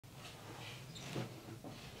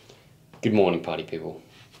Good morning, party people.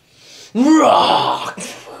 Rock!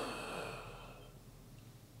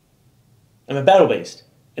 I'm a battle beast.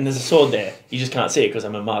 And there's a sword there. You just can't see it because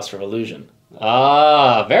I'm a master of illusion.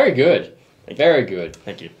 Ah, very good. Very good.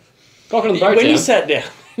 Thank you. Cock on the boat, when you sat down,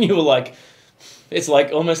 you were like... It's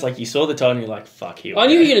like almost like you saw the title and you're like, fuck, here we I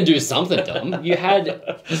knew go. you were going to do something dumb. You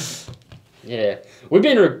had... Yeah. We've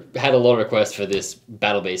had a lot of requests for this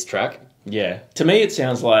BattleBeast track. Yeah. To me, it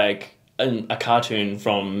sounds like a cartoon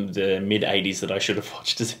from the mid-'80s that I should have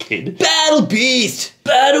watched as a kid. BattleBeast!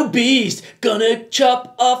 BattleBeast! Gonna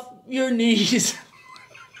chop off your knees.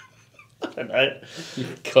 I don't know. You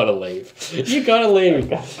gotta leave. You gotta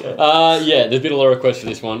leave. Yeah, there's been a lot of requests for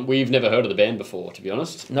this one. We've never heard of the band before, to be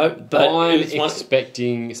honest. No, but I'm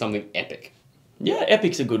expecting something epic. Yeah,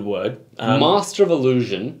 epic's a good word. Master of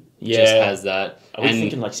Illusion just has that. Are we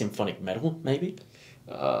thinking like symphonic metal, maybe?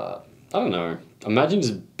 I don't know. Imagine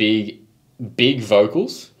just big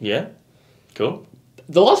vocals. Yeah, cool.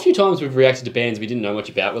 The last few times we've reacted to bands we didn't know much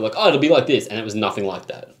about, we're like, oh, it'll be like this, and it was nothing like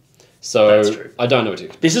that. So That's true. I don't know what to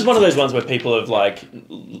do. This is one of those ones where people have like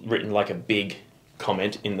written like a big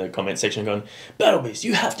comment in the comment section going, BattleBeast,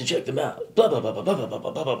 you have to check them out. Blah, blah, blah, blah, blah, blah,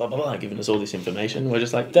 blah, blah, blah, blah, blah, giving us all this information. We're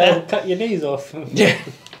just like, They'll cut your knees off. Yeah.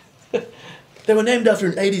 They were named after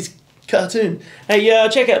an 80s cartoon. Hey,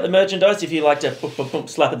 check out the merchandise if you like to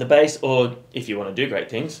slap at the bass, or if you want to do great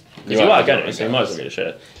things. Because you are going to, so you might as well get a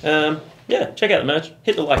shirt. Yeah, check out the merch.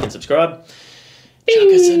 Hit the like and subscribe. Chuck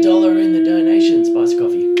us $1 in the donations. Buy us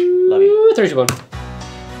coffee. Love you. 3, 2, 1.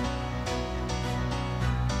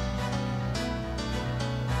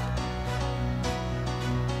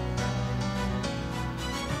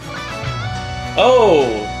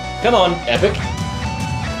 Oh, come on. Epic.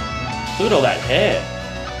 Look at all that hair.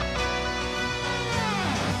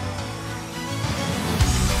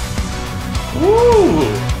 Woo!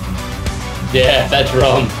 Yeah, that's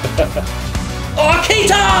wrong. Oh,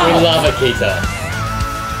 Akita! We love Akita.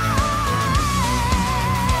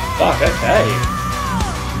 Fuck, okay.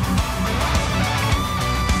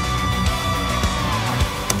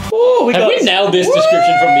 Ooh, Have we nailed this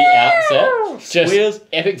description from the outset? Just Squeals.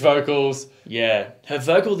 epic vocals. Yeah, her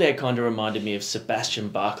vocal there kind of reminded me of Sebastian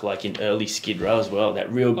Bach, like in early Skid Row as well.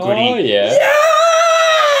 That real gritty. Oh, yeah.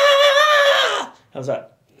 Yeah! How's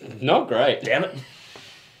that? Not great. Damn it.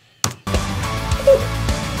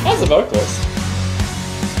 How's the vocalist?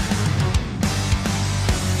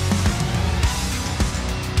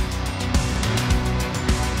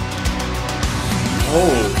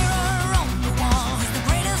 Oh.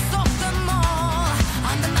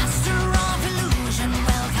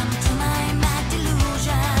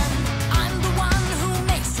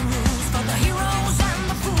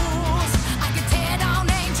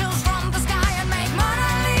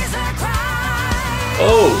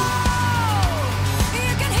 Oh.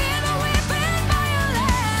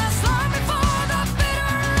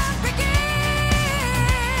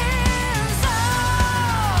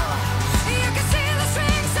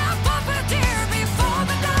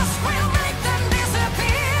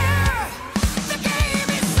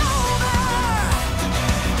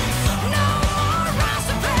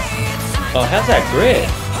 Oh, how's that grit?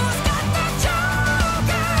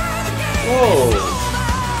 Whoa.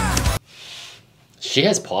 She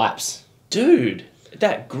has pipes. Dude,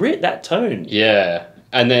 that grit, that tone. Yeah.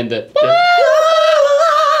 And then the...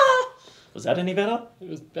 Was that any better? It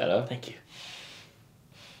was better. Thank you.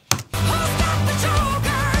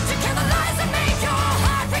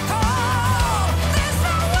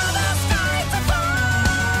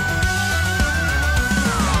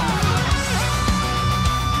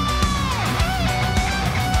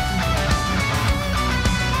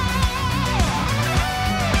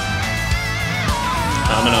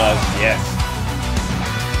 Harmonized, yes.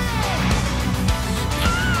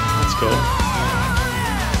 That's cool.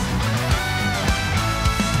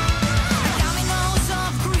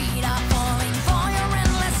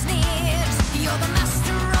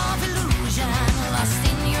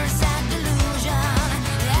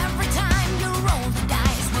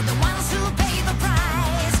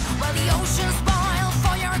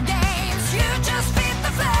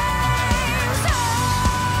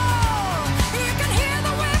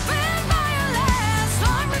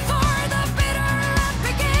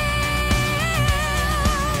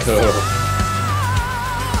 Cool.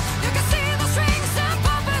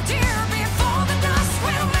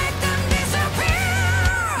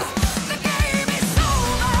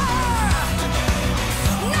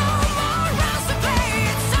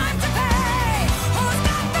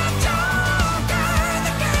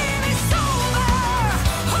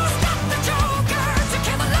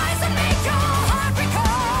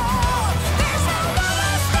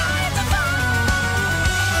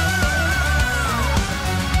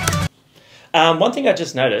 One thing I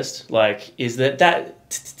just noticed, like, is that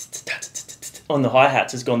on the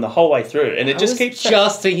hi-hats has gone the whole way through, and it just keeps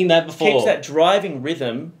just thinking that before. Keeps that driving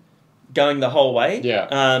rhythm going the whole way.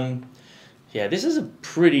 Yeah. Yeah, this is a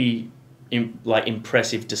pretty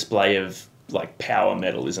impressive display of like power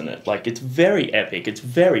metal, isn't it? Like, it's very epic. It's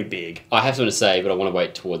very big. I have something to say, but I want to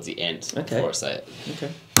wait towards the end before I say it.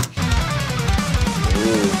 Okay.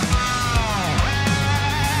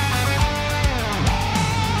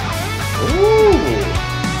 Ooh.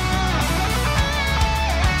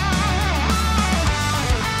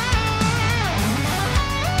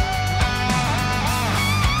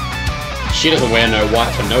 She doesn't wear no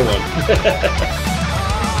white for no one.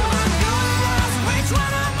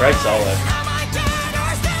 Great solo.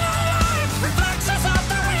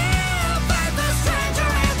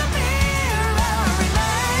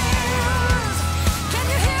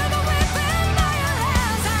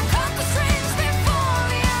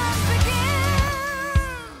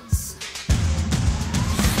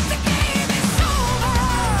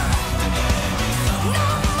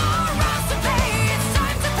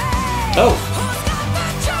 Oh!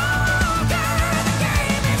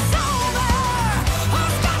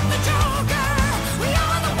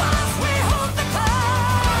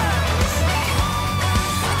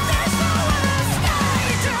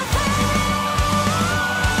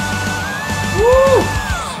 Woo!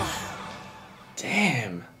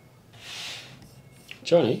 Damn.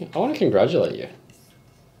 Johnny, I want to congratulate you.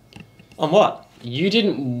 On what? You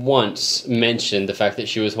didn't once mention the fact that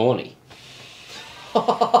she was horny.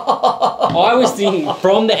 I was thinking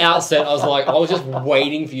from the outset, I was just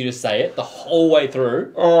waiting for you to say it the whole way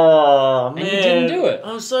through. Oh, and man. you didn't do it.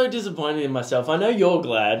 I'm so disappointed in myself. I know you're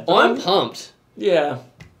glad. I'm pumped. Yeah.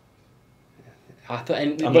 I thought,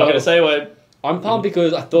 and, I'm not going to say a word. I'm pumped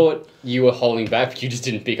because I thought you were holding back, but you just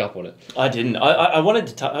didn't pick up on it. I didn't. I wanted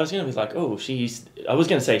to. I was going to be like, oh, I was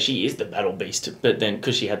going to say she is the battle beast, but then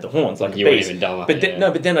because she had the horns like you a beast. weren't even dumb. But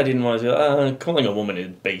no, but then I didn't want to. Calling a woman a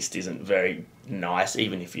beast isn't very nice,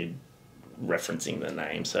 even if you're referencing the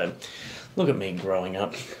name. So, look at me growing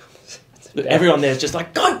up. Everyone there's just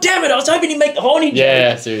like, God damn it! I was hoping you'd make the horny joke.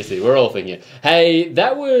 Yeah, seriously, we're all thinking it. Hey,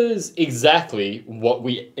 that was exactly what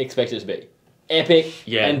we expected it to be. Epic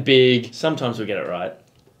and big. Sometimes we get it right.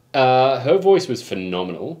 Her voice was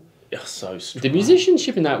phenomenal. Oh, so strong. The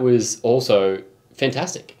musicianship in that was also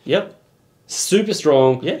fantastic. Yep. Super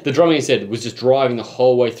strong. Yeah. The drumming, he said, was just driving the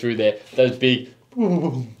whole way through there. Those big...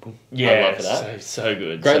 Yeah, I love that. So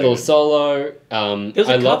good. Great little solo. There's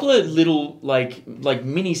a couple of little, like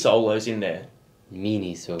mini solos in there.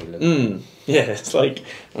 Mini solo. Yeah, it's like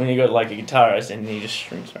when you got like a guitarist and he just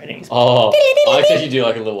shrinks right in. Oh, I expect you to do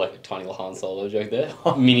like a little, like, tiny little Han Solo joke there.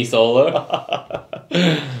 Mini solo.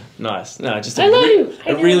 Nice. No, just a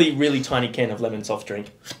really, really tiny can of lemon soft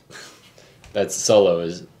drink. That's Solo.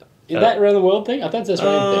 Is that around the world thing? I thought it's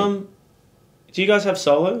Australian thing. Do you guys have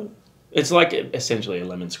Solo? It's like essentially a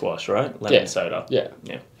lemon squash, right? Lemon soda. Yeah.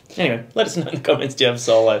 Yeah. Anyway, let us know in the comments, do you have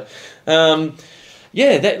Solo?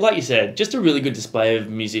 Yeah, that, like you said, just a really good display of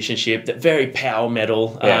musicianship, that very power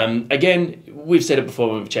metal. Yeah. Again, we've said it before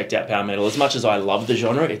when we've checked out power metal. As much as I love the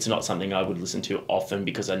genre, it's not something I would listen to often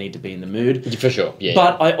because I need to be in the mood. For sure, yeah.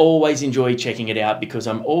 But I always enjoy checking it out because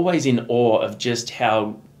I'm always in awe of just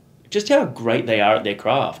how great they are at their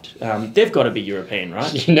craft. They've got to be European,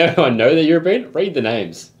 right? You know, I know they're European. Read the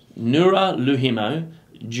names. Nura Luhimo,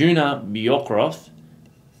 Juna Bjorkroth,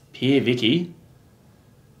 Pierre Vicky,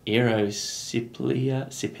 Eero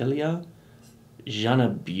Sipilia, Jana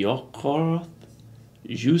Bjorkroth,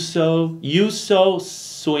 Juso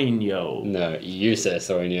Soinyo. No, Yusa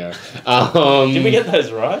Soinyo. Did we get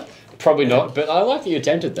those right? Probably not, but I like that you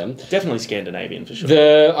attempted them. Definitely Scandinavian for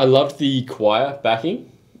sure. I loved the choir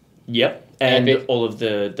backing. Yep, and Epic. all of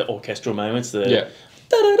the orchestral moments. Yeah.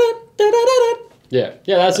 Yeah,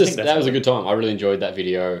 that was a good time. I really enjoyed that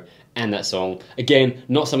video and that song. Again,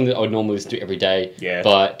 not something that I would normally listen to every day. Yeah.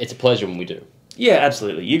 But it's a pleasure when we do. Yeah,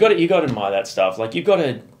 absolutely. You got to admire that stuff. Like, you've got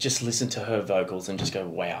to just listen to her vocals and just go,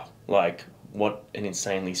 wow. Like, what an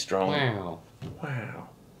insanely strong. Wow. Wow.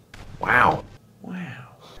 Wow. Wow.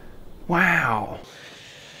 Wow.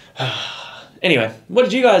 Anyway, what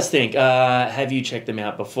did you guys think? Have you checked them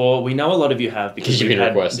out before? We know a lot of you have because You've we've been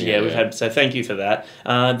had, requesting it, we've had. So thank you for that.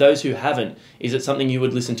 Those who haven't, is it something you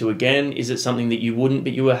would listen to again? Is it something that you wouldn't,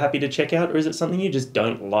 but you were happy to check out, or is it something you just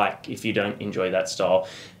don't like if you don't enjoy that style?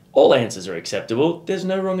 All answers are acceptable. There's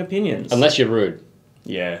no wrong opinions. Unless you're rude.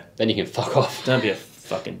 Yeah. Then you can fuck off. Don't be a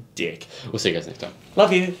fucking dick. We'll see you guys next time.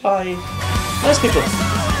 Love you. Bye. Nice people.